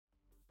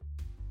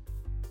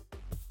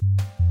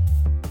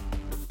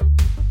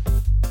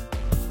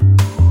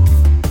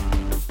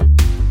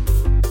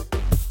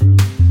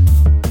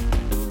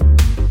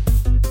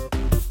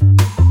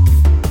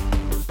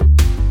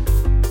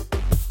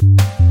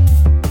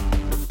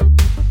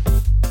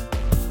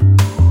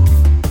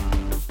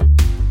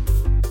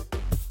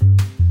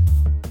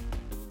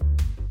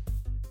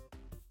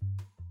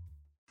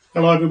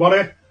Hello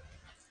everybody.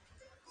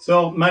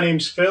 So my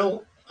name's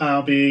Phil.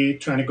 I'll be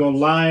trying to go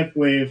live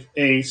with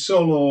a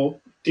solo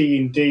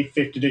D&D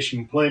 5th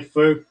edition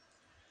playthrough.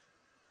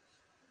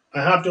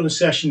 I have done a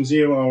session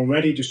 0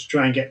 already just to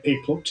try and get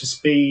people up to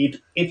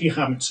speed. If you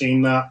haven't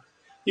seen that,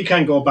 you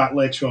can go back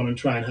later on and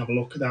try and have a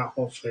look at that.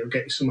 Hopefully it'll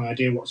get you some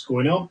idea what's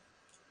going on.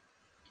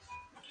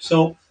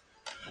 So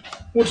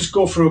we'll just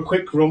go through a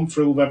quick run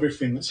through of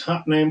everything that's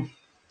happening.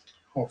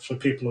 Hopefully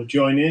people will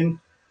join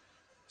in.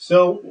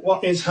 So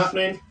what is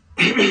happening?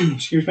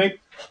 Excuse me.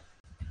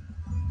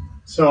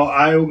 So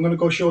I'm going to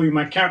go show you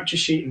my character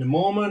sheet in a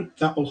moment.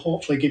 That will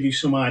hopefully give you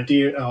some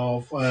idea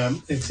of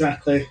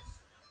exactly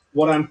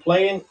what I'm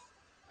playing.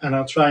 And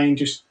I'll try and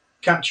just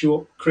catch you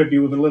up, crib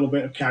you with a little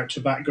bit of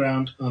character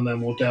background, and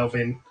then we'll delve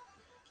in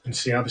and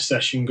see how the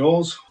session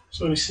goes.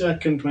 So in a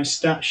second, my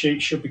stat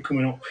sheet should be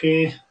coming up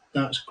here.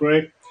 That's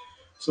great.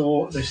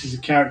 So this is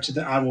a character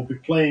that I will be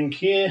playing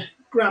here,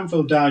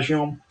 Granville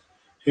Darjon,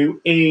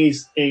 who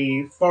is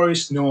a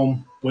forest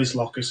gnome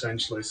Wizlock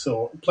essentially.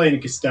 So playing a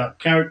Gestalt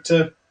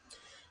character.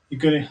 You're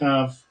going to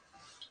have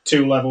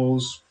 2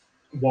 levels,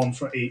 1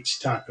 for each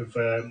type of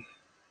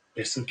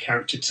basically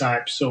character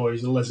type. So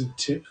he's a level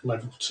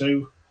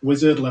 2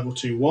 wizard, level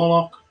 2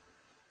 warlock.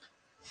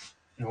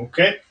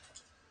 Okay,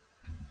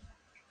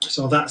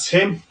 so that's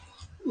him.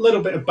 A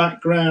little bit of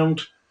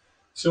background.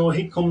 So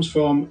he comes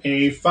from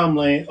a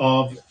family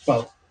of,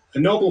 well, a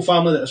noble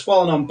family that has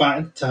fallen on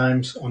bad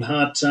times, on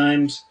hard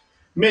times,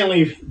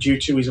 mainly due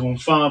to his own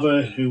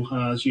father, who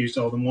has used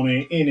all the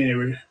money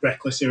in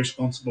reckless,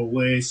 irresponsible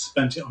ways,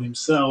 spent it on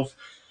himself,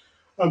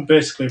 and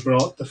basically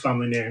brought the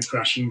family name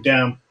crashing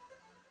down.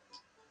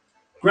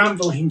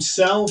 Granville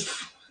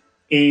himself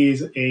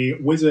is a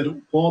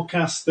wizard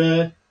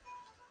warcaster,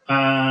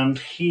 and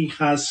he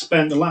has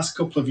spent the last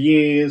couple of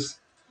years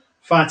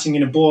fighting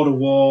in a border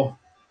war.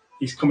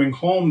 He's coming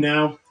home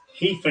now.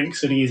 He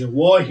thinks that he is a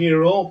war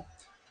hero.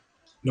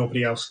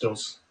 Nobody else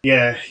does.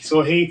 Yeah,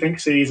 so he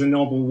thinks he's a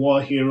noble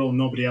war hero.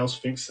 Nobody else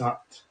thinks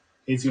that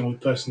he's the only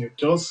person who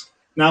does.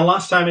 Now,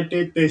 last time I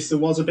did this, there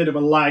was a bit of a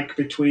lag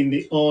between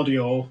the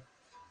audio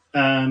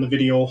and the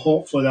video.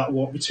 Hopefully that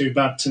won't be too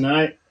bad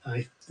tonight.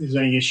 If there's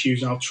any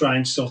issues, I'll try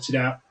and sort it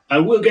out. I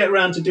will get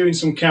around to doing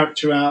some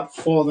character art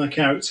for the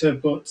character,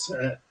 but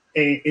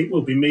it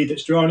will be me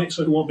that's drawing it,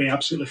 so it won't be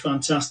absolutely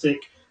fantastic.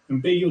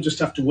 And B, you'll just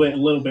have to wait a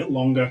little bit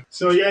longer.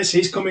 So yes,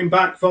 he's coming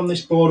back from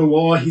this border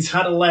war. He's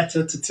had a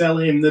letter to tell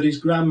him that his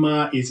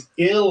grandma is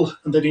ill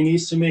and that he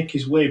needs to make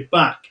his way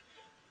back.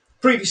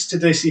 Previous to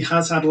this, he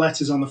has had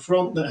letters on the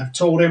front that have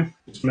told him,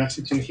 there's a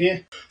message in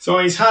here. So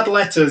he's had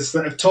letters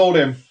that have told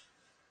him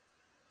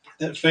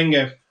that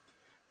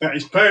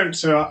his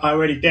parents are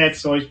already dead,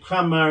 so his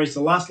grandma is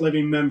the last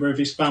living member of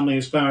his family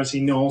as far as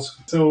he knows.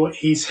 So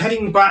he's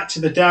heading back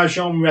to the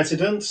Darjon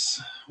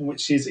residence,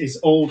 which is his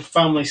old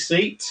family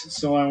seat.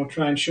 So I will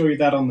try and show you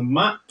that on the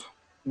map.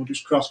 We'll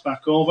just cross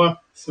back over.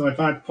 So if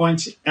I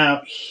point it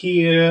out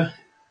here,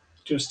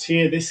 just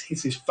here, this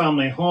is his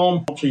family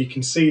home. Hopefully you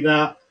can see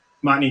that.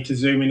 Might need to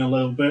zoom in a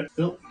little bit.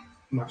 Oh,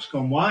 map's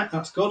gone white,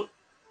 that's good.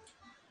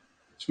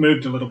 It's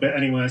moved a little bit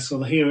anyway,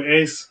 so here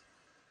it is.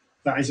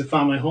 That is a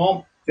family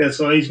home. Yeah,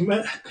 so he's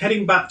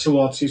heading back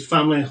towards his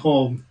family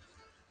home,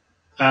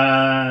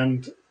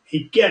 and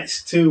he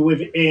gets to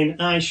within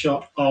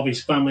eyeshot of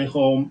his family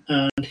home,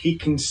 and he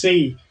can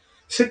see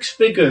 6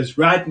 figures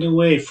riding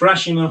away,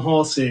 thrashing their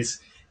horses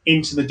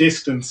into the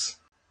distance.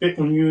 Bit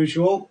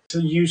unusual. So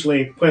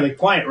usually fairly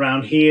quiet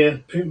around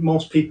here.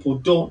 Most people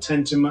don't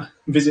tend to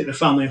visit the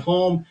family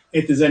home.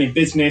 If there's any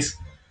business,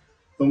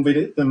 they'll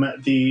visit them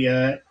at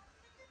the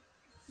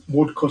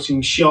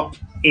woodcutting shop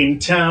in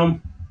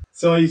town.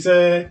 So he's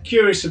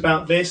curious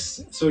about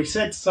this, so he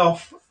sets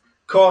off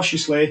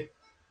cautiously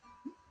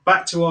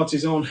back towards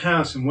his own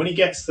house. And when he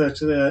gets there,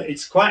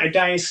 it's quite a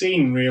dire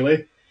scene,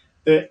 really.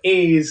 There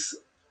is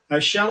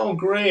a shallow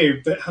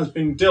grave that has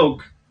been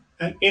dug,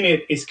 and in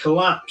it is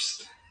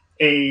collapsed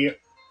a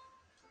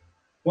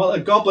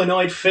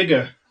goblinoid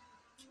figure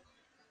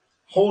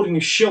holding a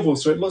shovel.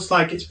 So it looks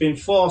like it's been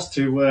forced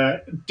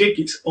to dig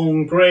its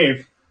own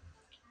grave.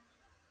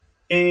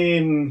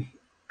 In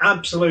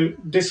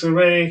absolute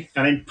disarray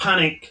and in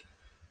panic,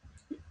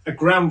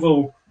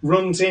 Granville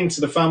runs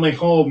into the family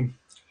home.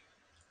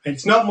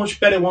 It's not much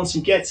better once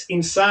he gets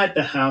inside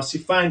the house. He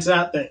finds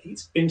out that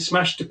it's been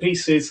smashed to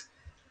pieces,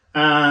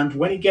 and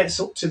when he gets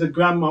up to the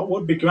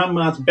would-be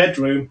grandma's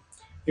bedroom,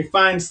 he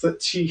finds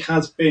that she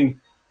has been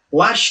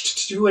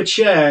lashed to a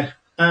chair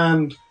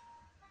and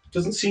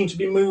doesn't seem to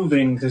be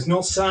moving. There's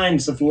no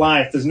signs of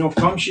life. There's no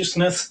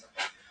consciousness.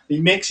 He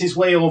makes his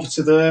way over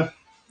to there,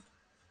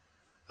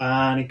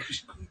 and he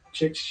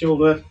checks his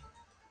shoulder.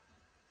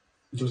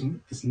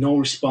 There's no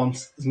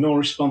response. There's no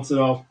response at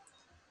all.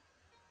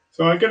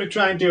 So I'm going to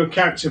try and do a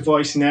character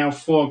voice now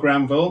for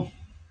Granville.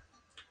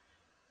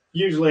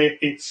 Usually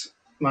it's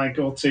my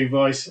go-to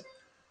voice.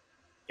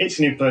 It's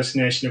an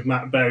impersonation of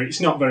Matt Berry. It's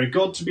not very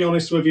good, to be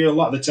honest with you. A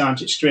lot of the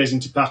times it strays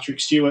into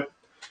Patrick Stewart.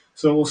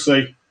 So we'll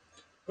see.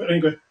 But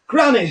anyway,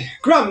 Granny,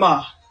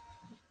 Grandma!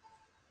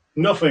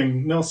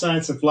 Nothing, no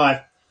signs of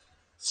life.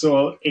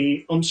 So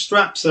he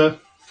unstraps her,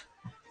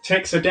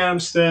 takes her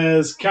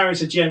downstairs,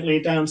 carries her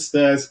gently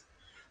downstairs,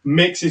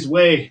 makes his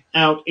way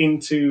out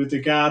into the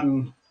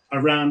garden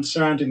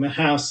surrounding the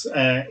house.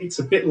 It's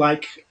a bit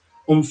like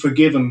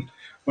Unforgiven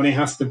when he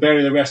has to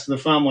bury the rest of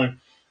the family.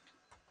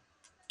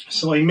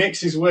 So he makes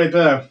his way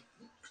there,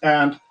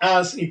 and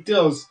as he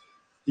does,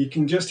 you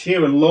can just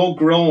hear a low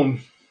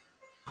groan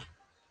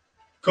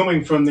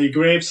coming from the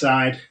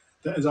graveside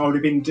that has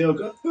already been dug.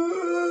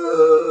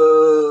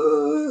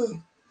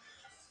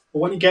 But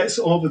when he gets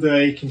over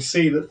there, you can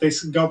see that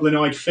this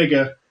goblinoid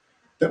figure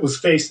that was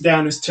face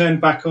down has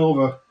turned back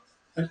over.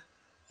 And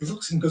he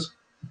looks and goes,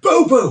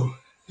 "Bobo,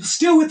 you're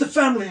still with the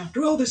family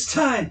after all this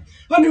time.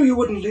 I knew you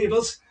wouldn't leave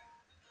us."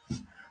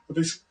 But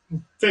this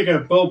figure,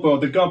 Bobo,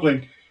 the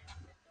goblin,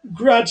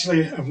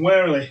 gradually and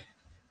warily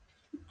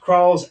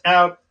crawls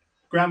out.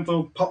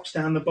 Granville pops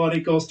down the body,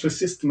 goes to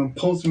assist him and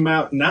pulls him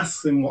out and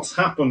asks him what's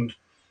happened.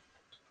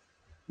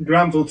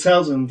 Granville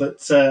tells him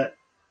that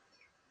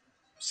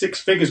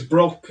 6 figures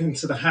broke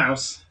into the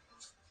house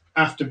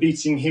after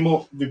beating him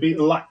up. They beat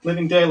the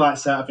living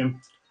daylights out of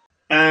him.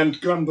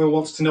 And Granville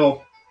wants to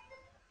know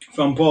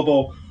from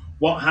Bobo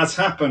what has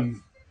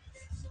happened.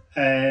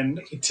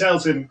 And he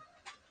tells him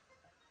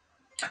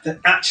that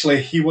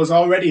actually he was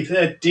already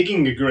there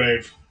digging a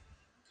grave.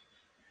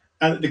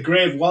 And that the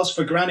grave was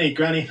for Granny.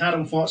 Granny had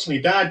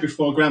unfortunately died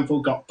before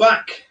Granville got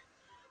back.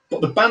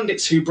 But the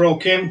bandits who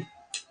broke in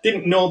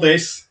didn't know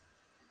this.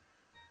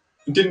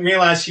 And didn't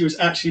realise she was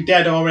actually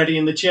dead already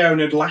in the chair and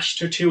had lashed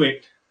her to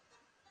it.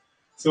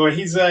 So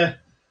he's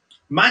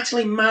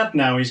mightily mad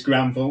now, is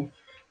Granville,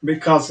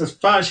 because as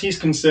far as he's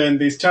concerned,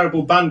 these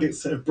terrible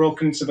bandits that have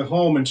broken into the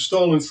home and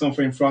stolen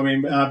something from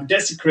him have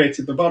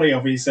desecrated the body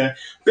of his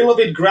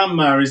beloved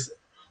grandma, is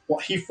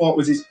what he thought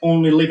was his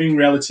only living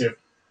relative.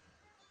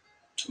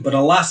 But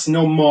alas,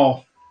 no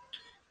more.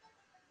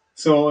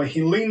 So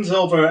he leans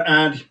over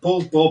and he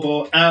pulls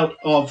Bobo out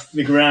of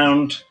the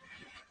ground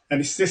and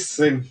assists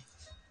him.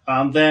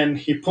 And then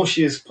he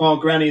pushes poor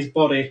Granny's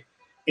body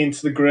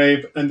into the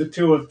grave, and the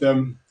two of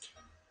them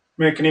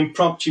make an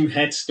impromptu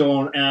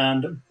headstone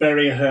and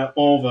bury her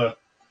over.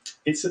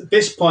 It's at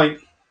this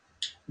point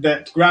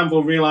that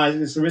Granville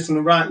realises there isn't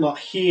the right lot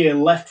here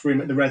left for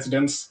him at the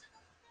residence,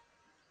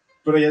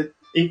 but he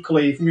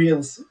equally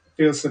feels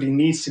that he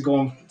needs to go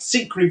and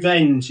seek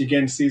revenge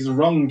against these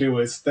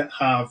wrongdoers that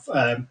have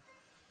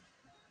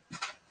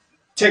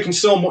taken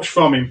so much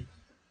from him.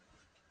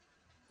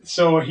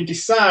 So he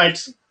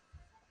decides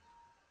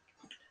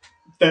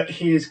that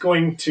he is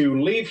going to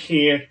leave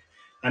here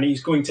and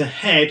he's going to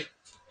head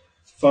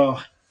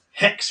for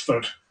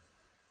Hexford,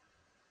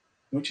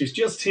 which is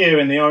just here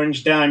in the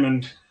orange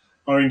diamond,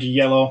 orangey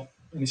yellow,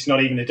 and it's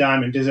not even a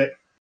diamond, is it?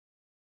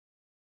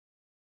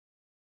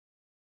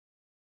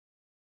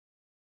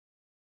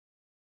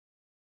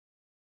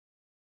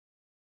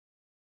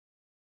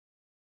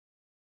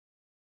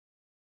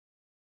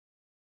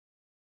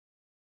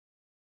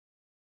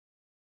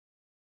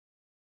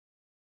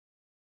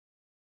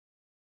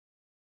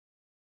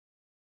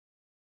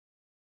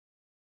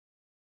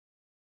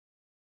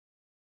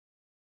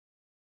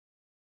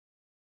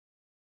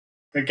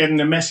 They're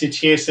getting a message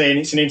here saying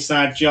it's an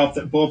inside job,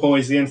 that Bobo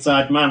is the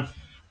inside man.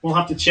 We'll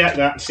have to check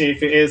that and see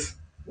if it is.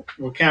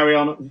 We'll carry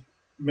on.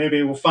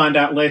 Maybe we'll find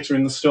out later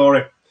in the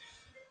story.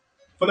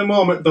 For the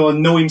moment, though,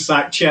 no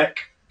insight check.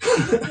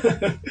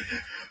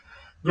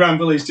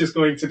 Granville is just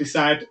going to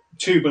decide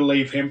to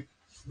believe him.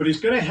 But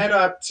he's going to head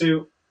out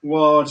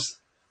towards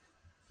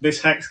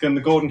this hexagon,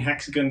 the golden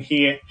hexagon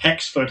here,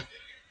 Hexford.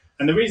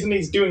 And the reason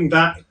he's doing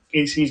that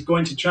is he's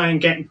going to try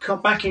and get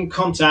back in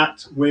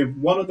contact with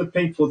one of the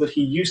people that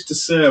he used to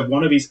serve,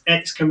 one of his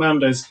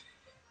ex-commanders,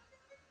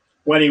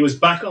 when he was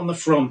back on the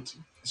front.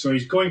 So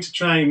he's going to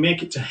try and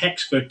make it to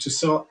Hexford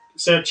to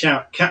search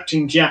out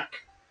Captain Jack,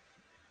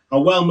 a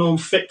well-known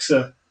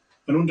fixer,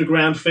 an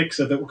underground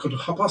fixer that could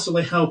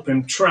possibly help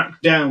him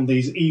track down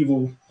these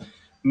evil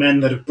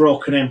men that have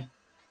broken in.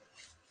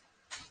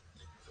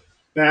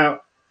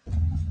 Now,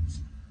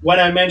 when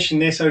I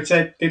mentioned this, I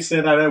did say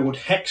that I would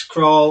hex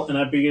crawl and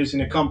I'd be using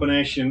a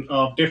combination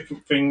of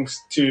different things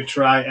to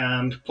try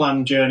and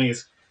plan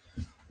journeys.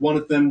 One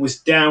of them was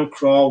down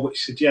crawl,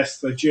 which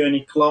suggests a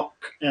journey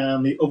clock,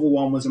 and the other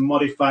one was a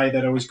modifier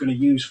that I was going to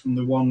use from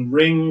the One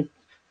Ring.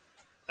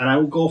 And I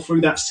will go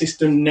through that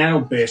system now,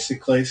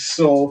 basically.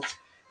 So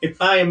if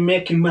I am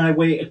making my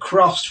way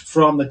across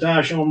from the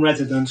Darjon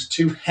residence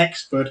to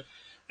Hexford,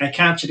 I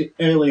counted it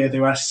earlier,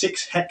 there are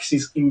 6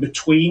 hexes in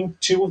between.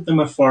 2 of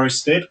them are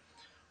forested.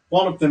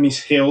 1 of them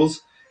is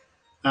hills,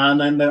 and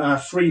then there are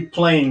 3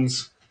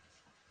 plains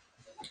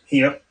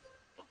here.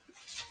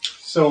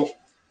 So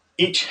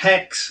each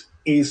hex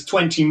is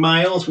 20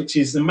 miles, which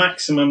is the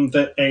maximum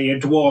that a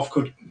dwarf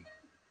could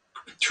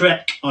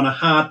trek on a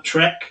hard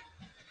trek.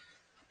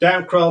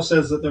 Downcrawl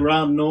says that there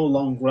are no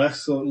long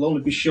rests, so it'll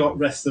only be short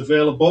rests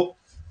available.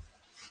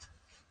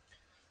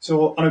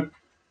 So on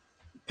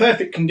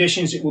perfect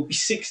conditions, it will be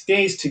 6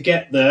 days to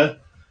get there.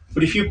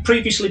 But if you've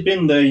previously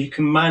been there, you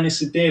can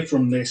minus a day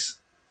from this.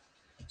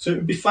 So it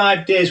would be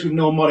 5 days with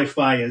no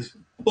modifiers.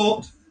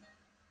 But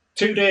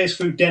 2 days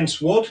through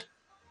dense wood.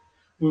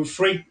 We're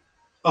 3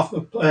 off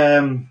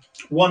the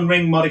 1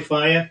 ring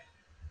modifier.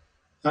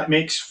 That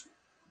makes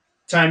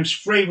times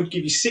 3 would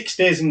give you 6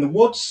 days in the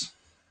woods.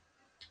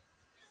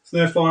 So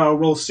therefore I'll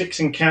roll 6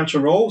 encounter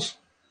rolls.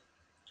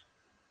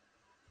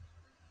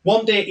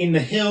 1 day in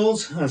the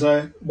hills as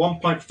a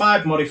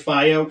 1.5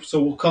 modifier,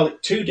 so we'll call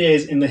it 2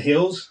 days in the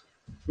hills,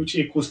 which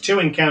equals 2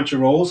 encounter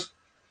rolls.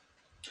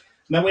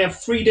 And then we have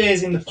 3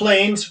 days in the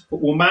plains,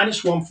 but we'll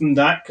minus 1 from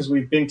that because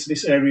we've been to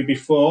this area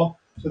before.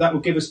 So that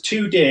will give us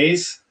 2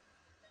 days,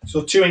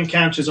 so 2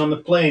 encounters on the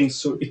plains.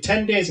 So it'll be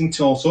 10 days in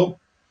total.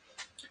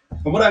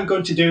 And what I'm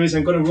going to do is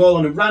I'm going to roll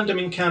on a random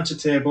encounter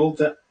table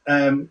that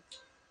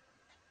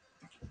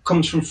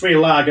comes from Free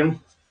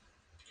Lagan,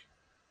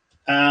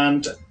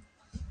 and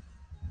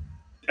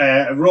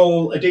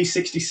roll a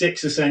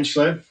d66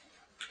 essentially,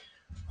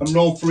 and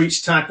roll for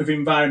each type of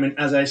environment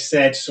as I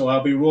said. So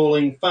I'll be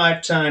rolling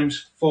 5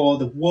 times for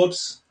the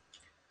woods,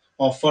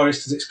 or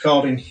forest as it's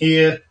called in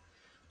here,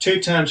 2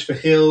 times for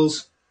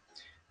hills,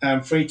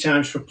 and 3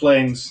 times for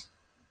plains.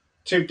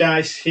 2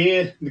 dice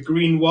here, the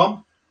green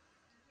one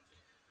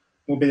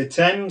will be the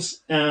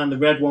 10s, and the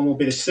red one will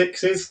be the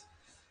 6s,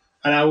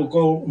 and I will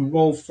go and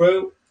roll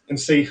through and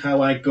see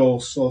how I go.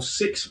 So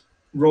 6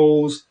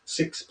 rolls,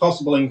 6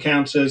 possible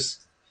encounters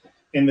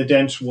in the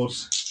dense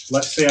woods.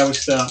 Let's see how we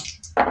start.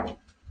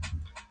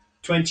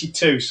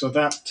 22, so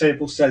that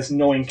table says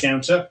no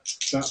encounter.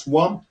 That's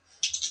 1.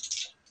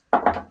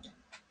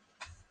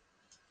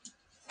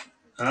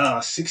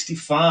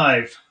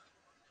 65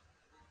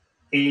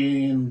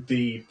 in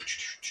the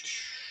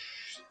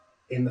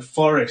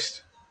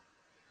forest.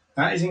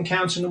 That is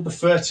encounter number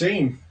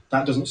 13.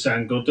 That doesn't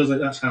sound good, does it?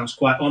 That sounds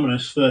quite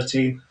ominous.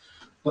 13.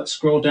 Let's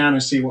scroll down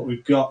and see what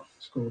we've got.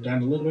 Scroll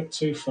down a little bit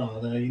too far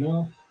there, you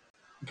know.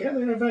 Get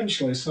there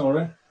eventually,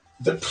 sorry.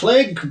 The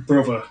Plague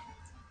Brother.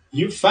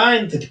 You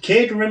find the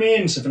decayed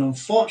remains of an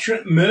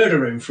unfortunate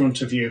murderer in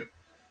front of you.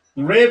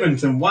 The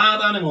ravens and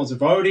wild animals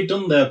have already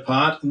done their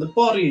part, and the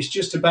body is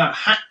just about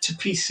hacked to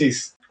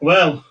pieces.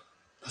 Well,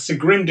 that's a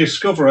grim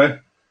discovery.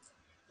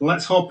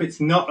 Let's hope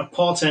it's not a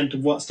portent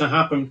of what's to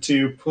happen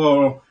to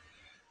poor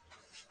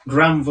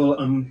Granville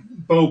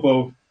and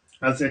Bobo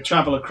as they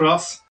travel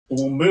across.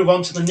 We'll move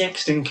on to the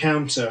next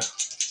encounter.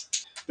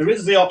 There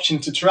is the option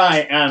to try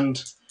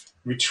and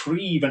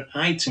retrieve an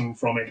item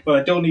from it, but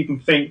I don't even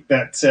think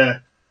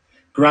that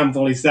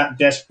Granville is that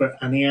desperate,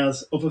 and he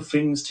has other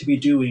things to be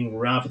doing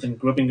rather than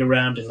grubbing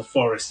around in the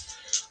forest.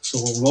 So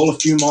we'll roll a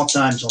few more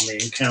times on the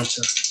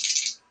encounter.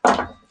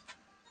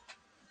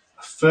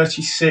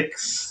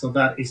 36, so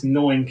that is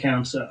no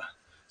encounter.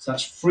 So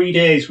that's 3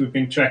 days we've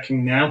been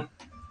trekking now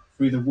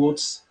through the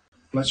woods.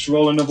 Let's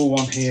roll another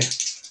one here.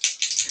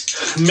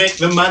 Make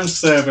the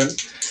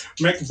manservant,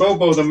 make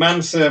Bobo the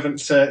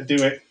manservant do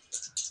it.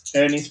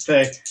 Earn his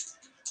pay.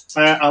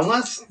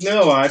 Alas,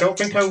 no, I don't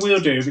think I will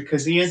do,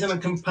 because he isn't a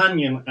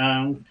companion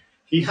and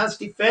he has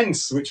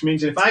defense, which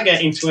means if I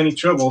get into any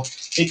trouble,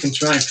 he can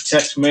try and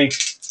protect me.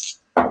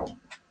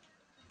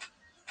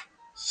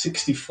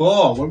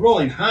 64. We're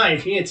rolling high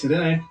here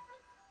today.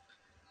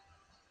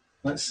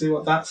 Let's see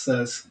what that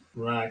says.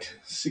 Right,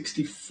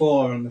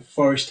 64 on the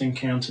forest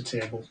encounter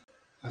table.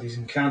 That is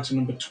encounter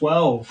number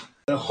 12.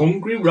 The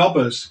Hungry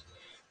Robbers.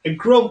 A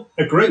group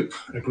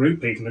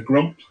even, a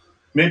grump.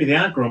 Maybe they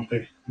are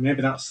grumpy.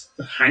 Maybe that's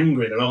the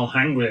hangry. They're all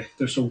hangry.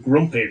 They're so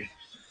grumpy.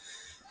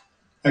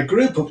 A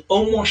group of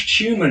unwashed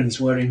humans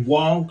wearing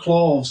worn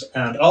clothes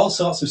and all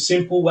sorts of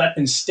simple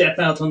weapons step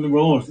out on the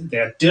road.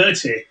 They're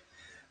dirty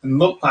and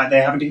look like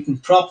they haven't eaten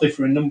properly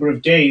for a number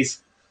of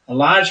days. A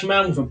large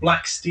man with a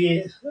black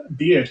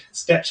beard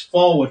steps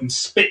forward and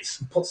spits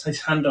and puts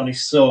his hand on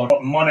his sword.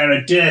 What manner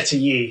of dirt are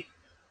ye?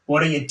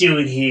 What are you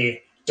doing here?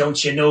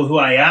 Don't you know who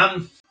I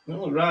am?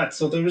 All right,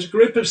 so there is a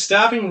group of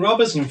starving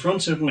robbers in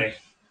front of me.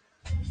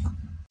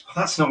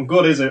 That's not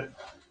good, is it?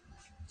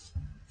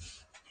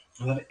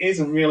 Well, that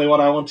isn't really what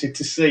I wanted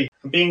to see.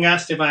 I'm being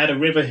asked if I had a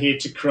river here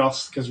to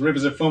cross, because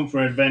rivers are fun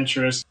for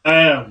adventurers.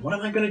 What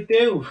am I going to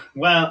do?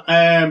 Well,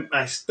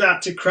 I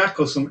start to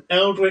crackle some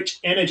eldritch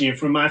energy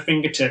from my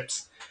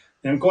fingertips.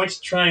 And I'm going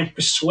to try and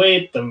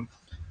persuade them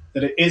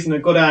that it isn't a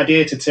good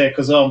idea to take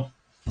us on.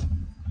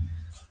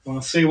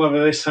 We'll see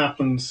whether this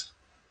happens.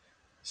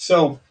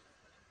 So,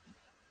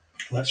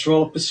 let's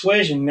roll a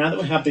persuasion now that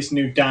we have this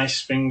new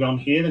dice thing on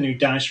here, the new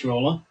dice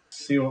roller.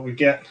 See what we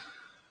get.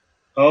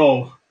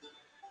 Oh,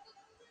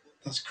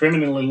 that's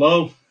criminally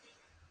low.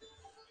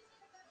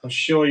 I'll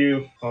show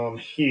you on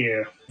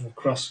here.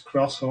 Cross,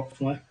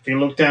 hopefully. If you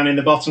look down in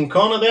the bottom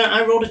corner there,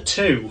 I rolled a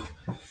 2.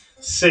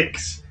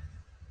 6.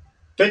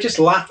 They just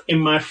laugh in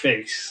my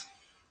face.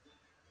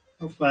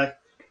 Like,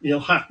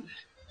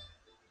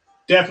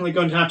 definitely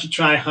going to have to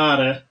try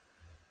harder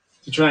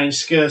to try and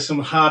scare some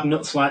hard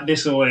nuts like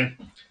this away.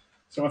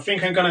 So I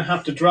think I'm going to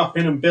have to drop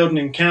in and build an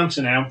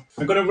encounter now.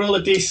 I'm going to roll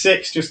a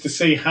d6 just to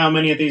see how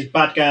many of these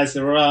bad guys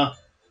there are.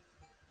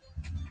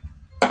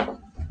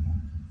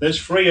 There's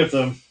 3 of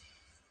them.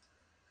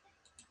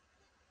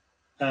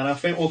 And I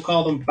think we'll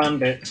call them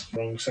bandits.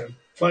 Wrong set of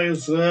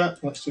players there.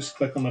 Let's just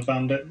click on the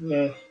bandit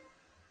there.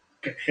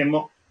 Get him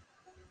up.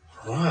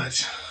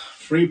 Right.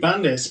 3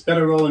 bandits.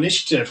 Better roll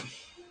initiative.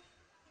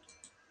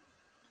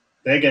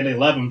 They get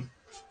 11.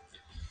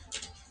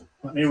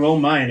 Let me roll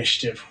my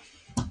initiative.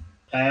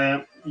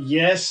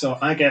 Yes, so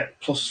I get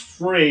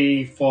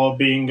 +3 for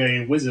being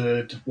a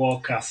wizard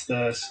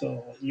warcaster.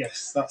 So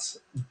yes, that's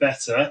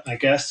better, I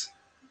guess.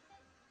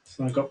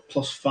 So I got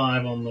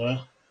 +5 on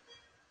there.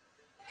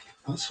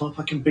 Let's hope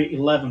I can beat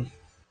 11.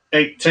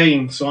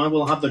 18, so I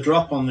will have the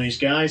drop on these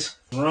guys.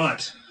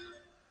 Right.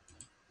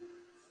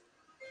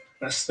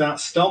 Let's start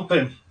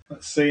stomping.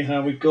 Let's see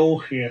how we go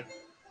here.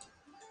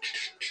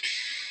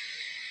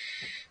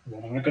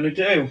 What am I going to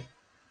do?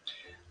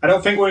 I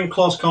don't think we're in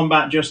close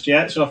combat just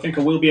yet, so I think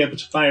I will be able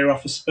to fire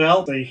off a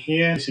spell. See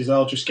here, this is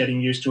all just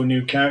getting used to a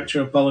new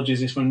character.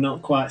 Apologies if I'm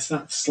not quite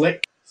that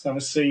slick. Let's have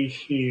a see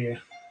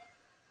here.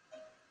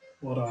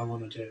 What do I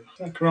want to do? Is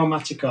that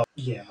chromatic or?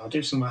 Yeah, I'll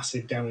do some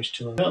acid damage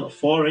to them. Well, a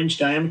 4-inch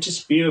diameter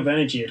spear of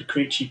energy at a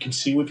creature you can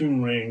see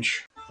within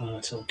range.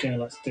 Right, okay,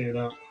 let's do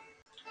that.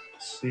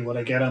 Let's see what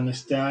I get on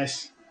this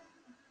dice.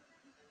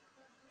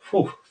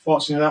 Whew,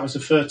 fortunately that was a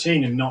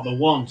 13 and not the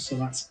 1, so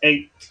that's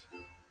 8.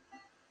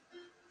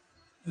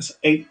 That's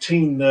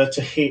 18 there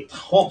to hit.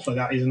 Hopefully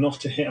that is enough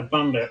to hit a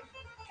bandit.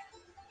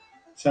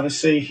 So let's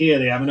see here,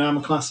 they have an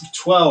armor class of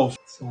 12.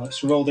 So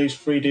let's roll these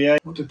 3d8.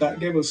 What did that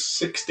give us?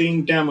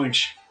 16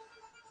 damage.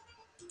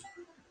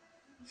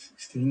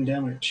 16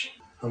 damage.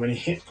 How many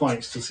hit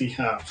points does he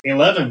have?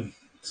 11.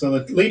 So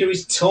the leader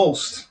is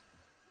toast.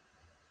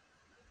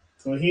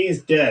 So he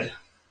is dead.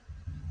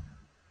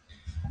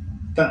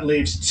 That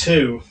leaves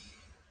 2.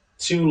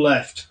 2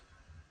 left.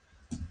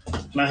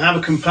 And I have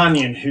a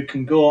companion who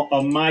can go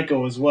on my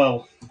go as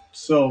well.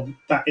 So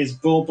that is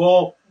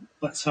Bobo.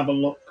 Let's have a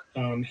look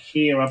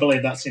here. I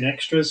believe that's in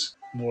extras.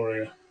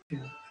 Warrior.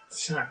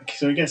 Attack.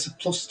 So he gets a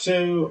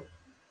 +2,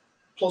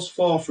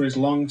 +4 for his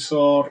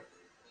longsword.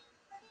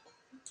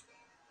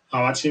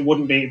 Oh, actually, it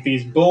wouldn't be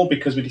his bow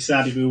because we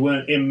decided we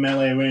weren't in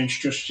melee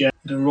range just yet.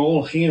 To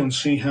roll here and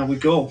see how we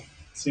go.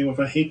 See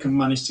whether he can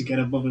manage to get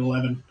above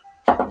 11.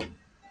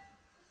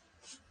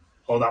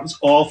 Oh, that was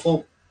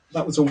awful.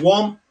 That was a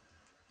 1.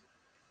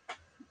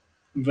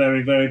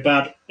 Very, very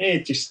bad.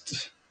 It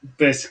just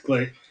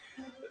basically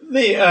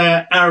the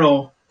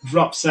arrow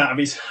drops out of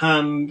his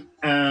hand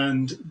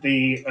and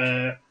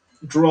the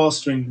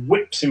drawstring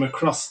whips him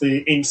across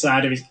the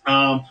inside of his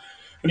arm.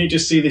 And you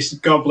just see this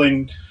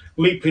goblin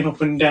leaping up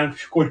and down,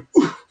 going,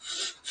 ooh.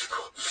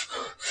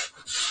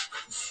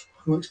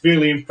 Looks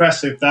really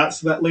impressive, that.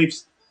 So that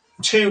leaves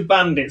 2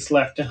 bandits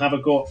left to have a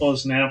go at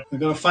us now. We're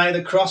going to fire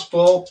the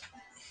crossbow.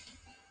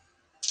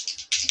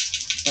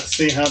 Let's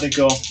see how they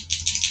go.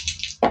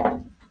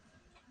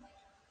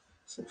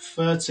 So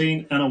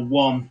 13 and a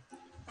 1.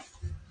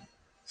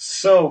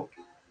 So,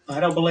 I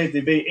don't believe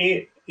they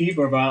beat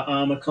either of our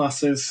armor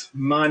classes,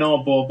 mine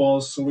or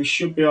Bobo's, so we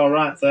should be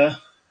alright there.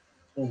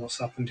 Oh, what's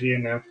happened here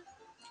now?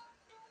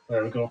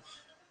 There we go.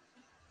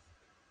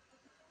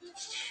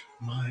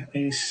 My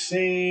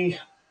AC...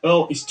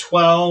 Oh, it's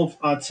 12.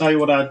 I'll tell you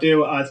what I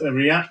do as a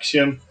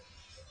reaction.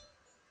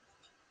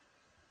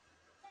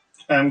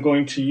 I'm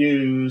going to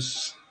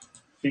use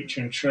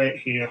feature and trait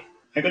here.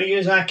 I'm going to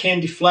use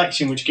Arcane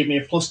Deflection, which gives me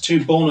a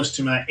 +2 bonus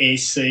to my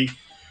AC,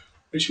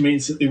 which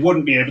means that they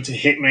wouldn't be able to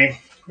hit me.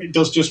 It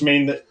does just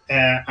mean that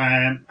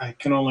I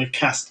can only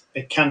cast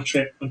a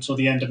cantrip until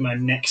the end of my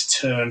next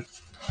turn.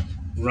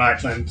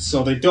 Right then,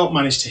 so they don't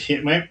manage to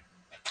hit me.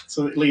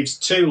 So it leaves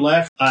 2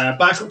 left.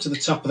 Back up to the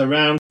top of the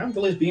round.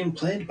 Anvil is being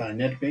played by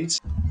Ned Beats.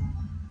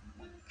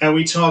 Are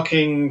we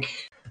talking...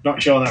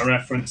 Not sure that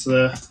reference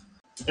there.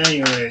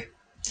 Anyway.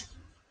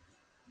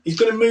 He's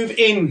going to move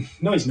in.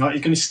 No, he's not.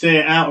 He's going to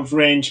stay out of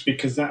range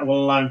because that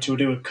will allow him to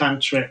do a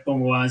cantrip.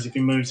 Otherwise, if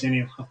he moves in,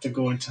 he'll have to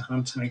go into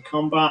hand-to-hand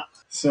combat.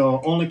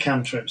 So, only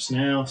cantrips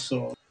now.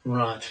 So,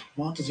 right.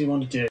 What does he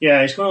want to do?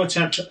 Yeah, he's going to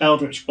attempt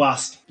Eldritch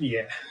Blast.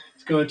 Yeah.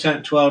 He's going to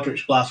attempt to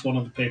Eldritch Blast one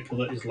of the people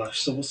that is left.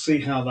 So, we'll see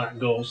how that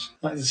goes.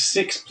 That is a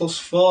 6 +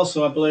 4,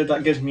 so I believe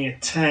that gives me a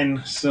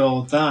 10.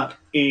 So, that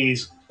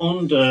is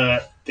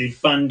under the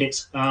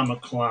Bandit's armor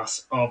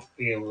class of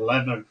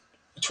 11.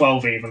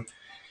 12 even.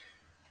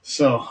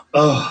 So,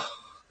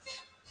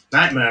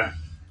 nightmare.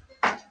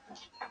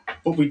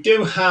 But we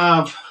do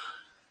have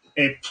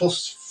a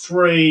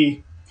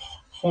 +3,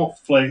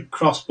 hopefully,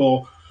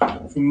 crossbow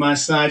from my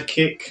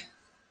sidekick.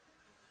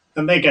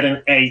 And they get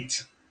an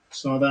 8.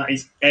 So that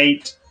is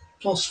 8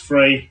 +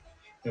 3,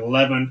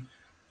 11.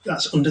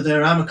 That's under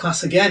their armor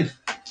class again.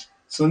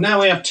 So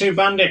now we have 2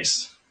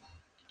 bandits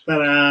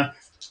that are...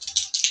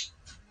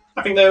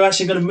 I think they're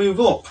actually going to move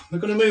up. They're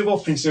going to move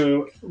up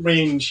into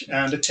range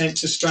and attempt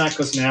to strike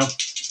us now.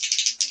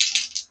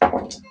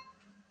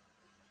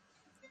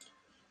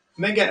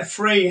 And they get a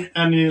 3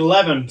 and an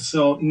 11,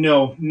 so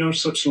no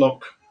such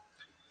luck.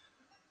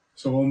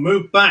 So we'll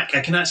move back.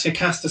 I can actually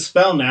cast a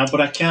spell now,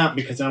 but I can't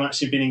because I'm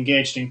actually been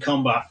engaged in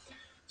combat.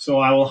 So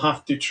I will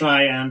have to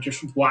try and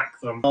just whack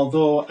them.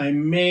 Although I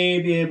may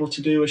be able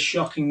to do a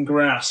Shocking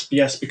Grasp,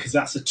 yes, because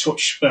that's a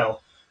touch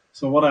spell.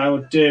 So what I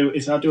would do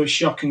is I'll do a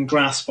Shocking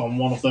Grasp on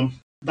one of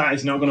them. That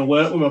is not going to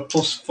work with a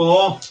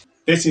 +4.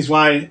 This is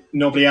why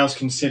nobody else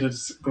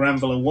considers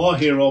Granville a war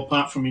hero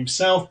apart from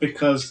himself,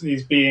 because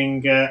he's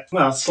being,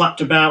 well,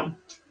 slapped about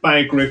by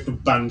a group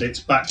of bandits,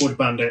 backwood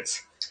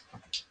bandits.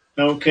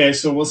 Okay,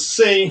 so we'll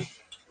see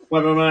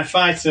whether my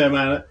fighter,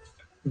 my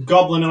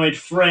goblinoid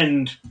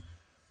friend,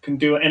 can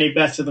do it any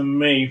better than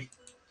me.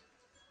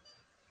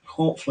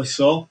 Hopefully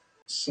so.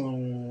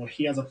 So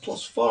he has a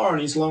 +4 on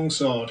his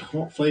longsword.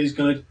 Hopefully he's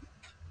going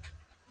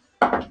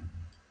to...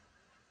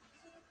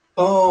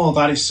 Oh,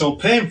 that is so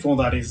painful.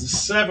 That is a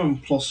 7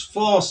 +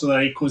 4, so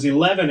that equals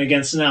 11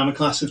 against an armor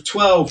class of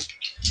 12.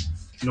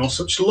 No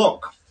such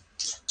luck.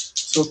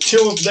 So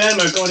 2 of them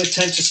are going to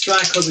tend to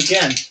strike us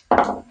again.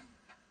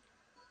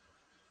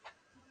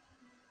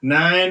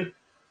 9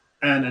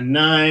 and a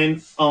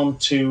 9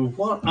 onto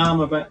what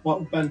armor?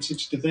 What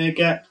advantage do they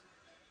get?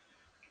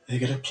 They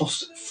get a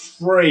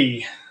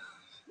 +3.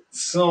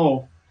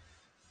 So,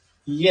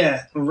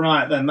 yeah,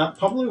 right then. That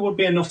probably would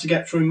be enough to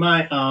get through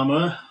my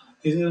armor.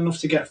 Is it enough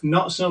to get...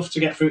 Not enough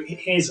to get through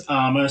his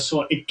armor.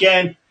 So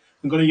again,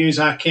 I'm going to use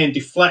Arcane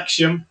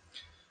Deflection.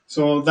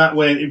 So that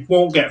way it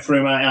won't get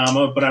through my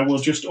armor, but I will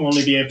just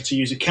only be able to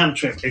use a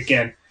cantrip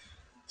again.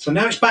 So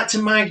now it's back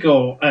to my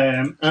go.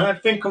 And I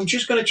think I'm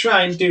just going to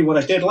try and do what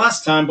I did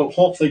last time, but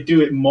hopefully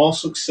do it more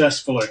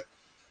successfully.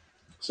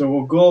 So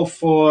we'll go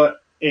for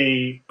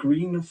a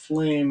green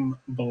flame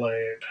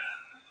blade.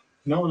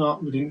 No,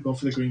 we didn't go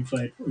for the green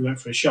flame. We went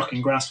for a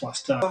shocking grasp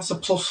last time. That's a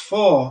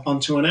 +4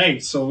 onto an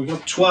 8, so we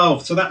got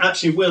 12. So that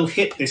actually will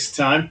hit this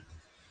time.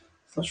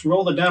 Let's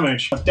roll the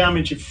damage. A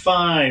damage of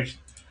 5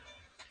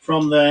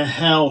 from their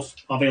health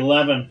of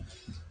 11.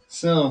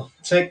 So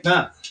take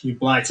that, you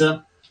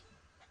blighter.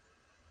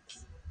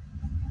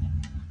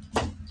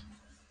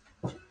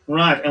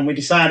 Right, and we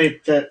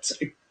decided that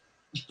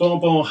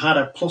Bobo had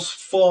a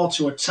 +4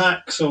 to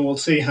attack, so we'll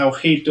see how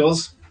he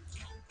does.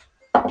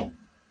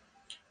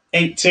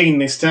 18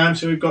 this time,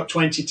 so we've got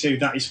 22.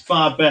 That is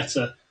far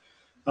better.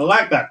 I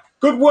like that.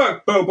 Good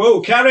work,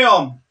 Bobo. Carry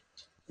on.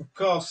 Of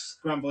course,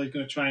 Granville is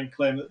going to try and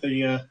claim that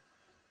the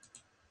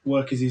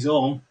work is his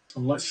own.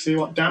 And let's see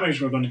what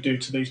damage we're going to do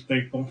to these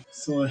people.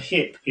 So a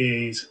hit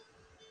is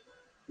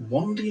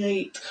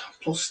 1d8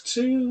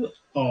 +2,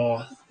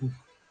 or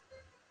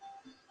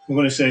we're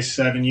going to say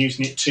 7,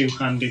 using it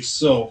two-handed.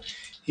 So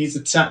he's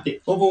attacked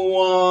the other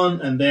one,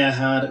 and they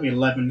had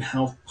 11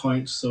 health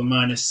points, so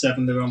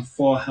 -7. They're on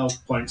 4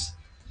 health points.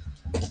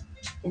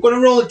 I'm going to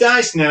roll a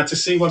dice now to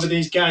see whether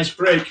these guys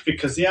break,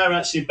 because they are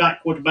actually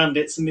backwood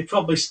bandits, and they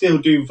probably still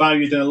do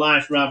value their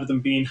life rather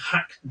than being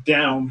hacked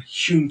down,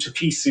 hewn to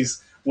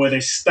pieces where they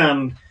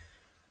stand.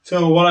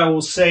 So what I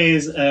will say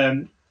is,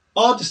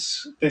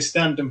 odds, they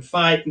stand and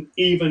fight, and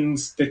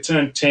evens, they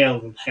turn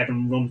tail and head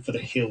and run for the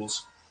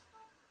hills.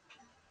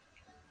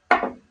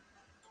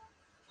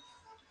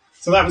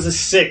 So that was a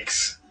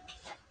 6.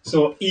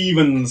 So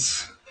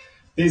evens.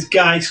 These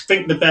guys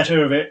think the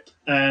better of it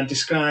and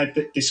describe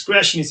that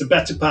discretion is the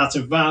better part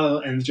of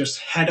valor, and just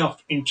head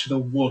off into the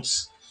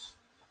woods.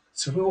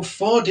 So we were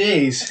 4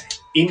 days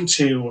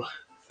into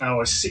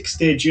our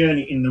 6-day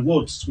journey in the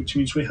woods, which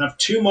means we have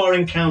 2 more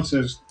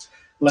encounters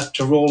left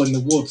to roll in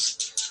the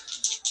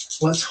woods.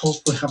 Let's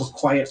hope we have a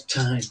quiet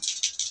time.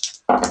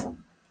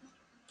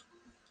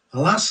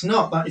 Alas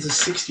not, that is a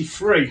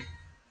 63.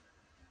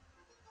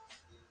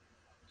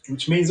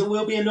 Which means there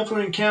will be another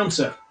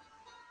encounter.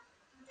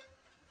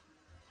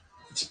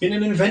 It's been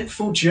an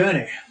eventful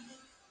journey.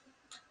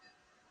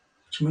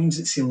 Which means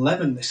it's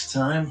 11 this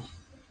time.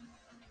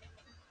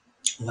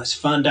 Let's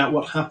find out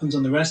what happens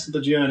on the rest of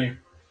the journey.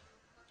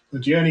 The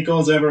journey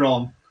goes ever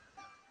on.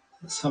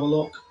 Let's have a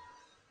look.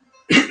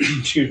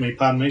 Excuse me,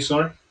 pardon me,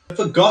 sorry. The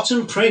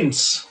Forgotten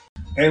Prince.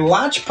 A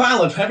large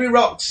pile of heavy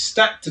rocks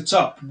stacked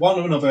atop one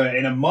another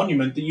in a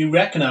monument that you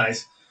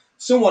recognise.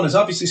 Someone has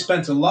obviously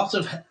spent a lot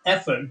of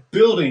effort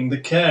building the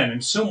cairn,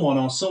 and someone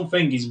or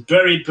something is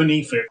buried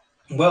beneath it.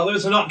 Well,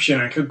 there's an option.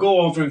 I could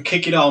go over and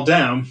kick it all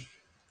down,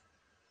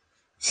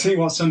 see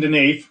what's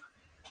underneath.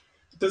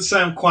 It does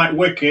sound quite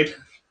wicked,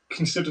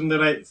 considering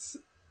that it's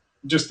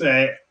just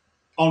a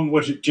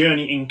onward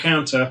journey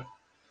encounter.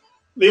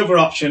 The other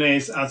option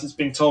is, as it's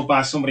been told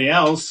by somebody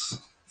else,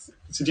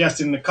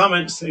 suggested in the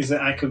comments, is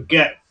that I could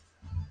get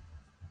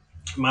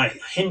my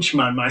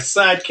henchman, my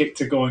sidekick,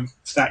 to go and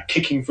start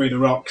kicking through the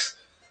rocks.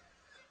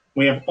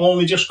 We have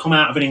only just come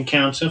out of an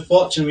encounter.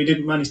 Fortunately, we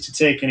didn't manage to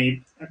take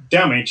any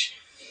damage.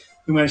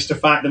 We managed to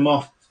fight them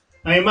off.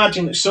 I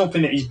imagine that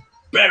something that is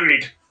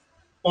buried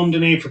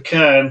underneath a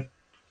cairn,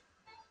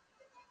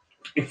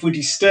 if we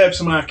disturb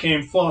some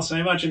arcane force, I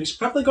imagine it's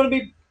probably going to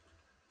be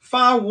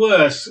far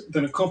worse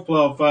than a couple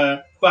of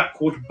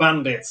backwood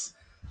bandits.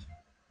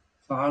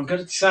 So I'm going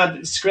to decide that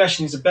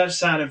discretion is the better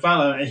side of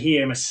valor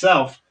here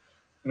myself.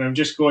 And I'm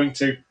just going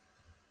to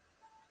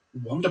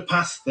wander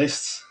past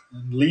this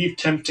and leave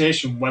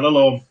temptation well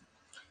alone.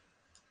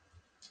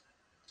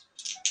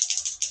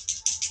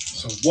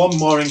 So one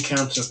more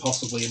encounter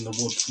possibly in the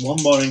woods. One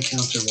more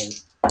encounter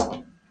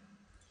roll.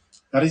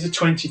 That is a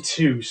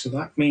 22. So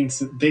that means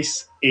that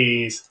this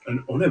is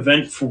an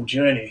uneventful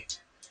journey.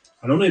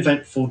 An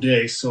uneventful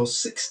day. So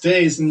 6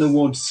 days in the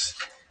woods.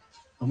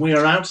 And we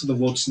are out of the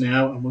woods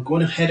now, and we're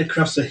going to head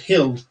across a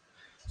hill.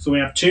 So we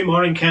have 2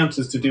 more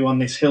encounters to do on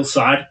this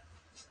hillside.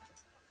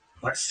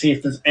 Let's see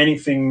if there's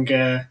anything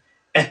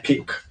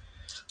epic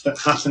that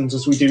happens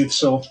as we do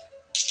so.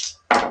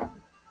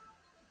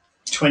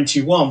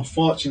 21.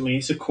 Fortunately,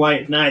 it's a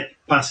quiet night.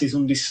 Passes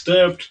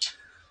undisturbed.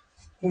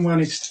 We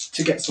managed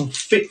to get some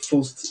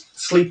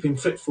sleeping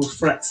fitful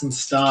threats and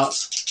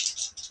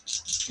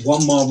starts.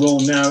 1 more roll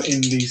now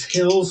in these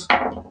hills.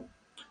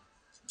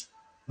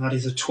 That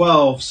is a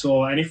 12,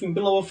 so anything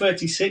below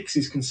 36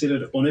 is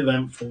considered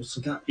uneventful, so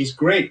that is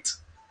great.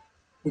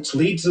 Which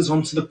leads us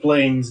onto the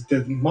plains.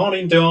 The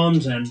morning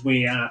dawns and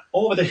we are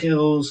over the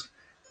hills,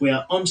 we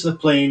are onto the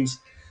plains,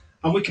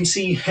 and we can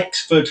see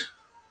Hexford,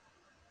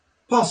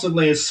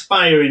 possibly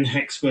aspiring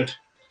Hexford,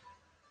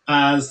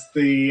 as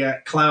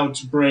the clouds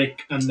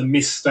break and the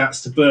mist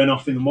starts to burn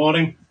off in the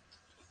morning.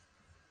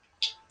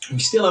 We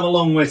still have a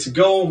long way to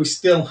go. We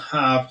still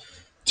have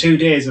 2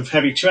 days of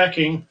heavy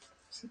trekking.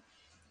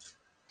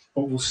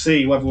 But we'll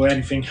see whether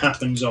anything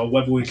happens or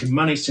whether we can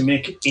manage to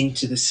make it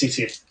into the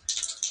city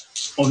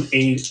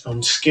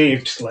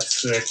unscathed,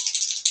 let's say.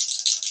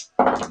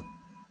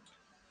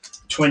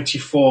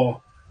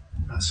 24.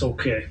 That's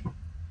okay.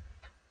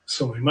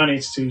 So we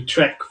managed to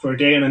trek for a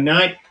day and a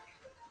night.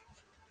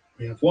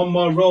 We have 1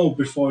 more roll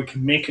before we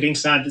can make it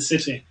inside the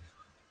city.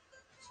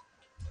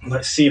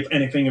 Let's see if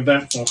anything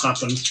eventful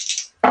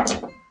happens.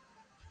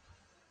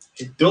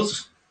 It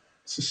does.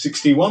 It's a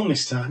 61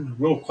 this time.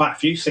 I rolled quite a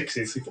few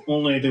 6s. If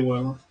only there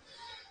were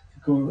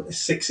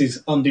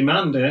 6s on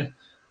demand here.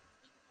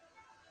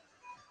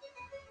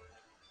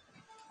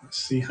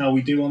 Let's see how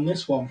we do on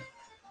this one.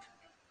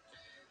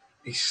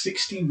 A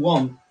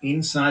 61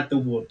 inside the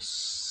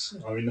woods,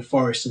 or in the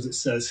forest as it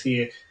says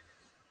here.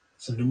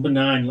 So number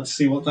 9. Let's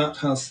see what that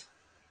has.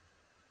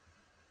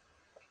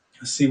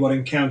 Let's see what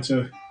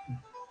encounter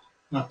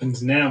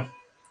happens now.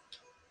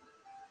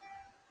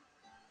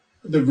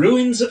 The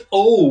ruins of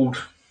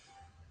old.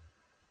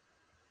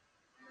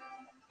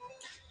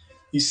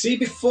 You see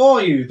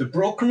before you the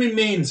broken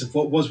remains of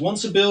what was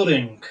once a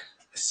building,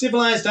 a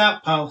civilized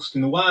outpost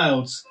in the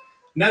wilds.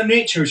 Now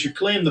nature has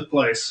reclaimed the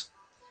place,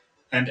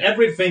 and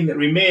everything that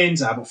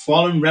remains are but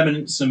fallen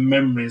remnants and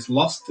memories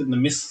lost in the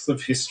mists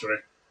of history.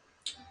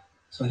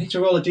 So I need to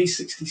roll a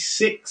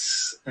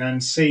d66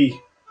 and see,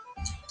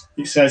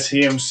 it says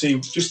here, and see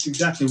just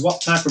exactly what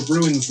type of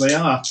ruins they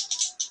are.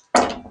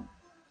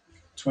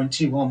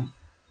 21.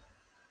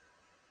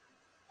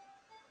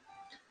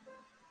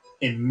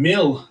 A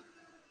mill.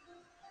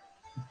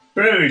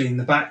 Buried in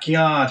the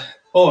backyard.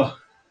 Oh,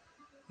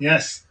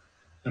 yes,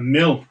 a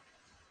mill.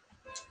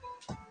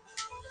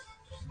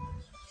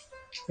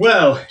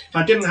 Well, if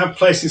I didn't have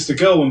places to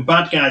go and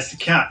bad guys to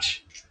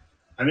catch,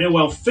 I may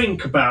well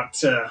think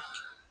about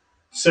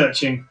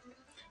searching.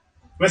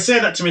 I say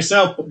that to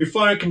myself, but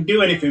before I can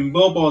do anything,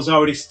 Bobo's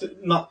already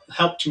not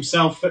helped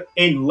himself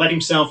in, let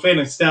himself in,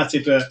 and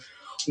started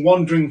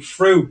wandering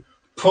through,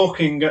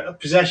 poking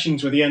at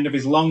possessions with the end of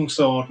his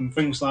longsword and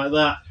things like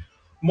that.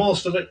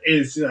 Most of it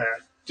is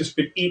just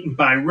been eaten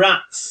by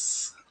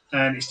rats,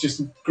 and it's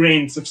just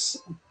grains of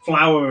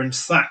flour and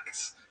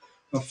sacks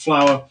of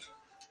flour.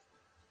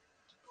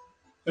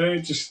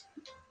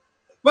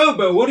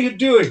 Bobo, what are you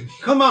doing?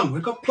 Come on,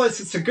 we've got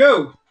places to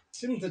go.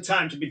 This isn't the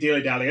time to be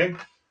dilly-dallying.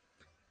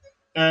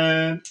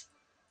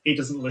 He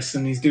doesn't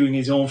listen, he's doing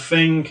his own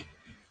thing.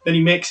 Then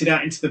he makes it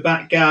out into the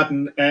back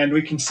garden, and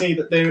we can see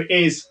that there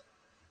is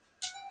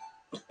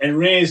a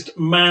raised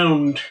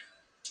mound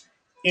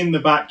in the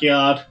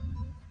backyard.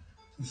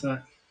 What's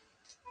that?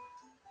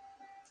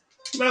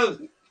 Well,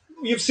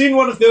 you've seen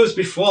one of those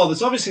before.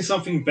 There's obviously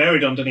something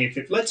buried underneath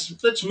it.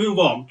 Let's move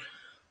on.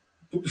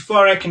 But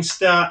before I can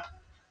stop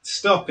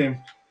him,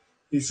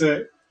 he's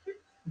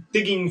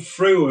digging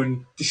through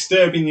and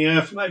disturbing the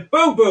earth. Like,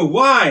 Bobo,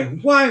 why?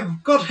 Why?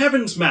 God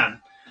heavens, man.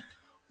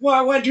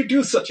 Why'd you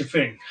do such a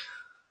thing?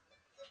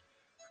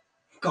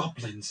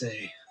 Goblins,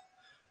 eh?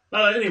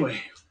 Well,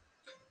 anyway,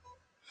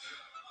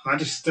 I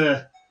just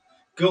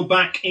go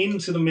back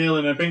into the mill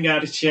and I bring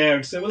out a chair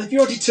and say, well, if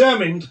you're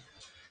determined,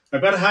 I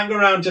better hang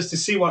around just to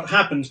see what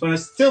happens, but I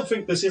still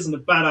think this isn't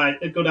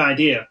a good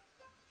idea.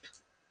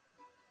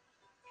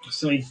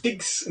 So he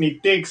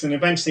digs and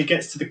eventually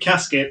gets to the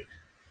casket.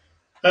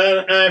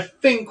 I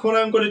think what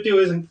I'm going to do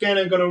is, again,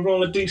 I'm going to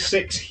roll a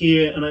d6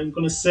 here, and I'm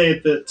going to say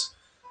that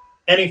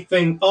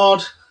anything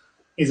odd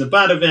is a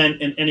bad event,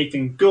 and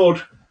anything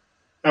good,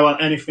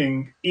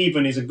 anything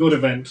even is a good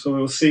event. So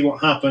we'll see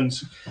what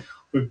happens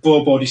with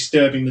Bobo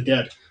disturbing the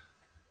dead.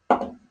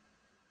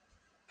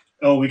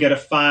 Oh, we get a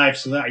 5,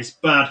 so that is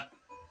bad.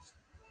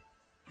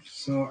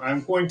 So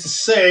I'm going to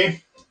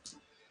say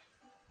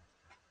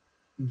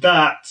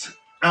that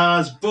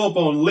as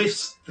Bobo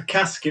lifts the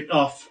casket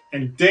off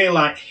and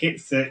daylight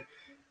hits it,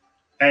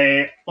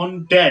 a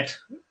undead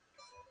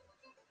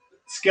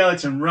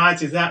skeleton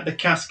rises out of the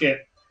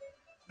casket,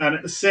 and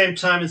at the same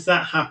time as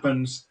that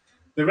happens,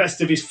 the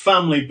rest of his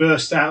family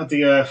burst out of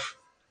the earth.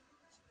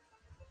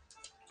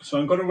 So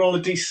I'm going to roll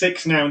a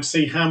d6 now and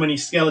see how many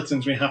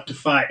skeletons we have to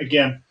fight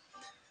again.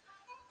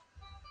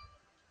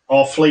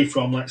 or flee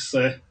from, let's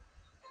say.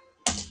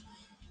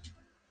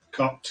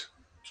 Cocked.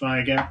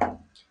 Try again.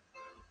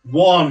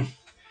 1.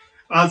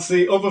 As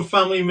the other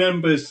family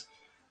members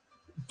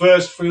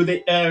burst through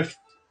the air,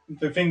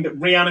 the thing that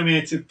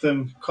reanimated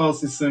them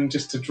causes them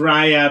just to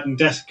dry out and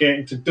desiccate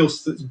into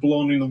dust that's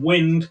blown in the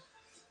wind.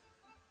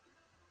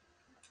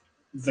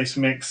 This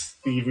makes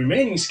the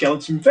remaining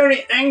skeleton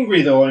very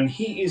angry, though, and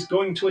he is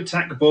going to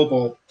attack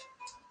Bobo.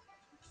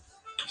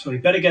 So we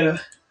better get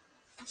a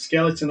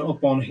skeleton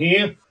up on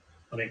here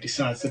when it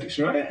decides that it's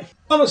right.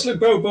 Honestly,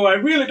 Bobo, I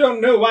really don't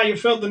know why you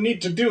felt the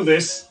need to do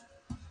this.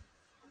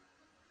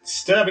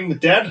 Disturbing the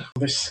dead.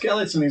 This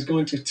skeleton is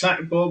going to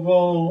attack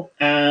Bobo,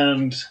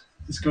 and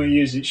it's going to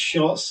use its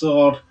short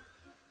sword.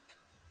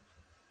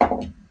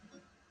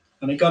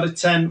 And he got a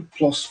 10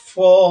 plus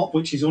 4,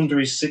 which is under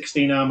his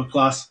 16 armor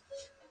class.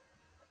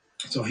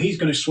 So he's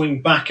going to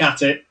swing back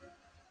at it.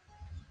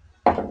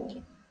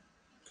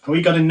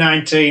 We got a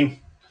 19.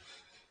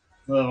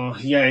 Oh,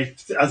 yeah,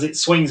 as it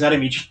swings at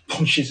him, he just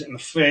punches it in the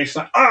face,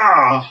 like,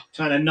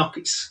 trying to knock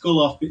its skull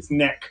off its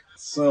neck.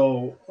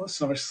 So, let's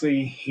have a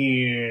see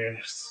here.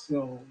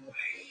 So,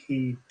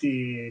 he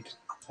did,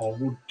 or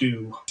would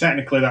do.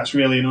 Technically, that's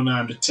really an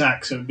unarmed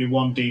attack, so it would be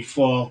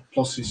 1d4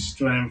 plus his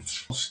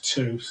strength plus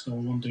 2. So,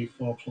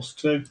 1d4 plus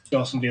 2.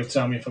 Or somebody will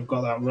tell me if I've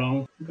got that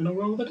wrong. I'm going to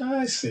roll the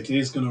dice. It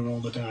is going to roll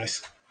the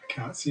dice. I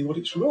can't see what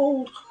it's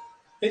rolled.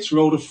 It's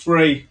rolled a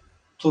 3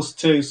 plus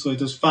 2, so it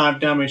does 5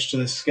 damage to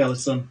this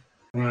skeleton.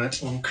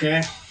 Right,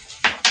 okay.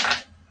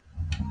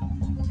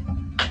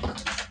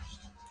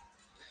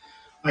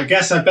 I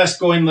guess I best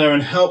go in there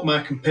and help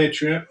my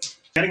compatriot.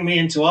 Getting me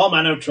into all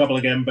manner of trouble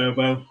again,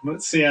 Bobo.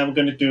 Let's see how we're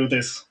going to do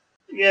this.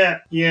 Yeah,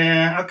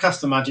 I'll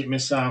cast a magic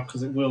missile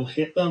because it will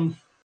hit them.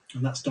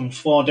 And that's done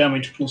 4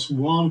 damage plus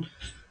 1.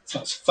 So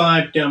that's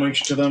 5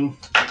 damage to them.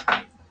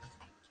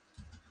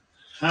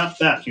 Have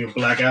that, you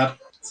blackguard.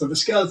 So the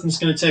skeleton's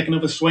going to take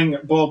another swing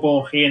at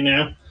Bobo here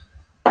now.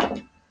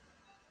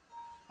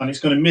 And it's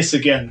going to miss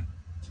again.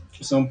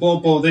 So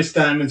Bobo this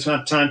time has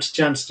had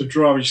chance to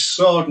draw his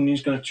sword, and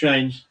he's going to try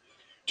and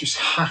just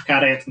hack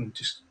at it and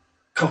just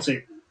cut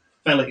it,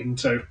 fell it in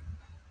two.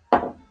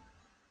 So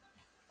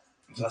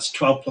that's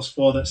 12 plus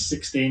 4, that's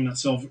 16,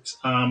 that's over its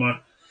armour.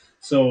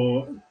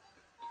 So,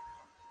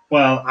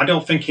 well, I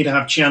don't think he'd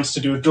have a chance to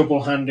do a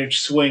double-handed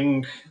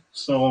swing.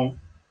 So,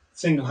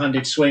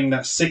 single-handed swing,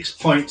 that's 6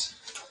 points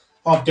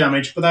of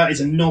damage, but that is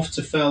enough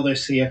to fell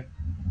this here.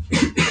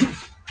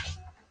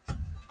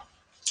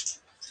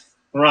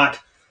 Right.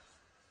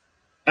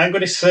 I'm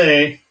going to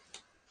say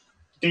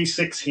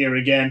D6 here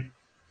again.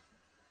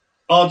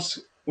 Odds,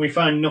 we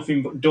find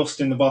nothing but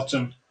dust in the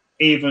bottom.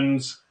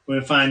 Evens,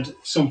 we find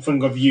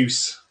something of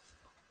use.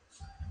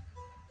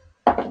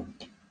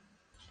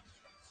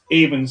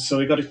 Evens, so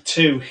we got a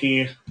 2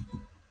 here.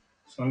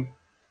 So I'm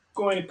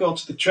going to go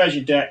to the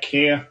treasure deck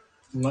here.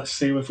 And let's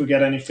see if we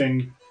get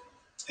anything,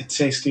 a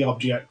tasty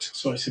object.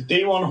 So it's a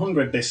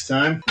D100 this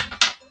time.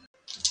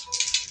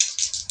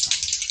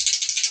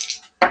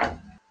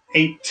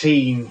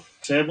 18.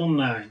 Table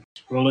 9.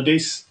 Roll a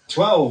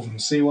D12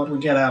 and see what we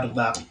get out of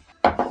that.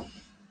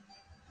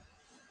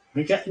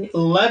 We get an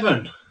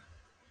 11.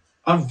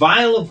 A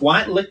vial of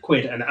white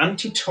liquid, an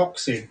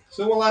antitoxin.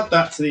 So we'll add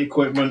that to the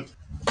equipment.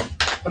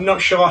 I'm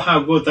not sure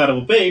how good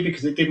that'll be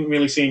because it didn't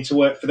really seem to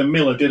work for the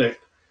miller, did it?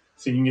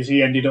 Seeing as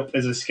he ended up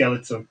as a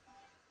skeleton.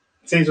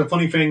 Seems a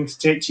funny thing to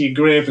take to your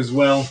grave as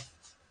well.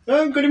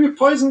 Oh, I'm going to be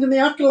poisoned in the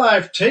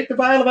afterlife. Take the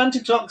vial of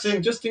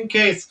antitoxin just in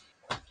case.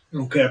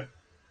 Okay.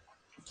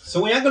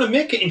 So we are going to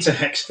make it into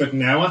Hexford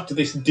now after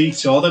this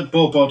detour that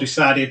Bobo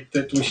decided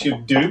that we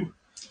should do.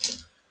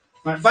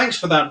 Right, thanks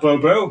for that,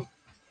 Bobo.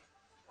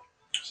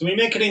 So we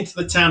make it into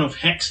the town of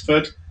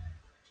Hexford.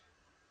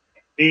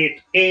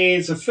 It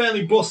is a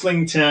fairly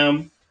bustling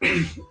town,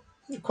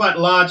 quite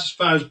large as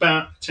far as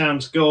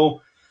towns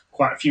go,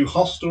 quite a few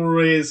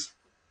hostelries.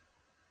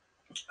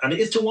 And it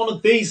is to one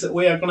of these that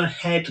we are going to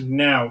head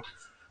now.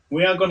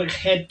 We are going to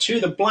head to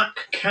the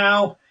Black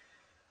Cow,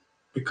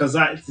 because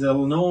that is a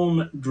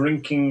known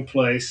drinking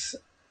place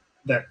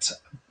that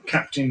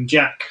Captain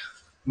Jack,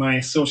 my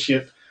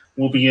associate,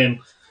 will be in.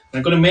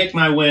 I'm going to make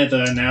my way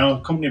there now,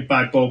 accompanied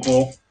by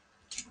Bobo.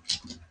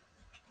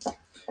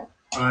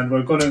 And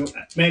we're going to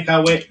make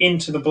our way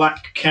into the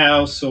Black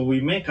Cow, so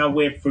we make our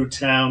way through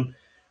town.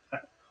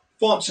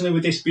 Fortunately,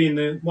 with this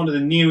being one of the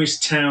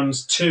nearest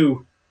towns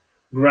to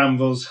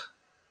Granville's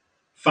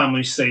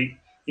family seat,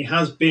 he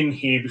has been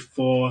here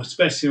before,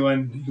 especially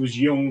when he was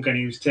young and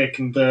he was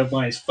taken there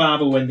by his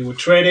father when they were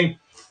trading.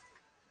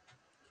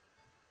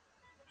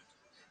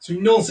 So he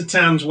knows the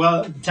town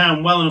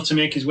well enough to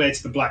make his way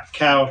to the Black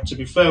Cow. To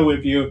be fair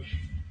with you,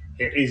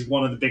 it is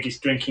one of the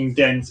biggest drinking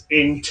dens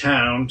in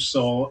town,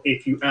 so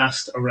if you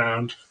asked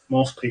around,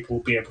 most people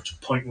will be able to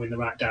point you in the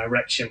right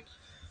direction.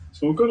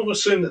 So we're going to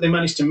assume that they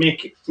managed to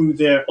make it through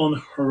there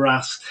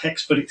unharassed.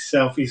 Hexford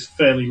itself is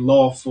fairly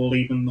lawful,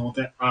 even though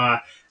there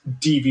are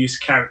devious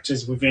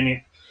characters within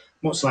it,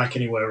 much like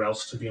anywhere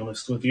else, to be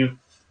honest with you.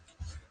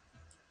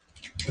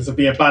 Because there'll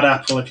be a bad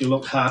apple if you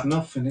look hard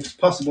enough, and it's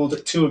possible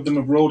that 2 of them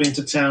have rolled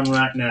into town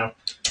right now.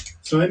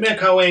 So we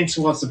make our way in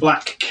towards the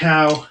Black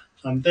Cow,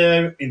 and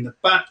there in the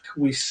back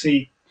we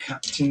see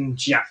Captain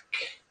Jack,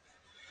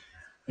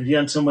 a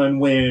gentleman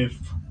with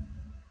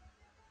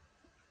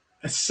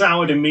a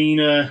sour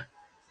demeanour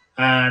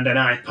and an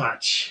eye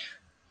patch.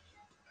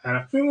 And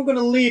I think we're going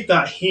to leave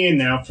that here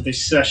now for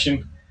this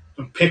session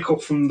and pick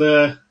up from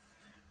there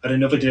at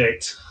another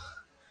date.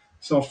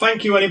 So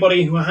thank you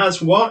anybody who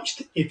has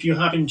watched. If you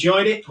have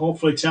enjoyed it,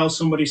 hopefully tell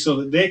somebody so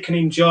that they can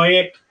enjoy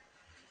it.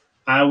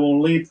 I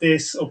will leave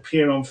this up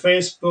here on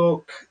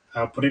Facebook.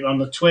 I'll put it on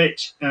the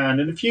Twitch, and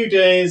in a few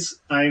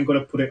days I'm going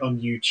to put it on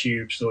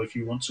YouTube. So if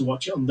you want to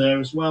watch it on there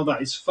as well,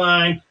 that is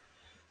fine.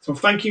 So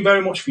thank you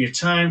very much for your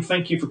time.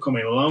 Thank you for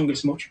coming along.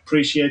 It's much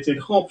appreciated.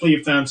 Hopefully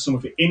you found some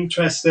of it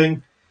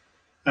interesting,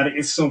 and it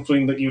is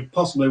something that you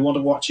possibly want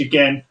to watch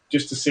again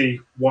just to see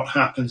what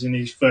happens in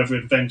these further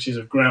adventures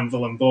of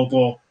Granville and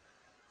Bobo.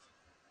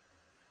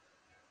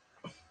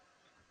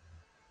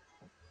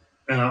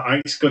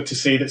 It's good to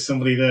see that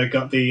somebody there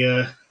got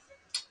the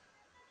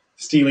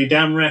Steely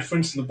Dan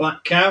reference to the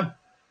Black Cow.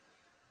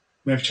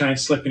 Maybe try and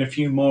slip in a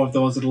few more of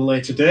those at a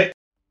later date.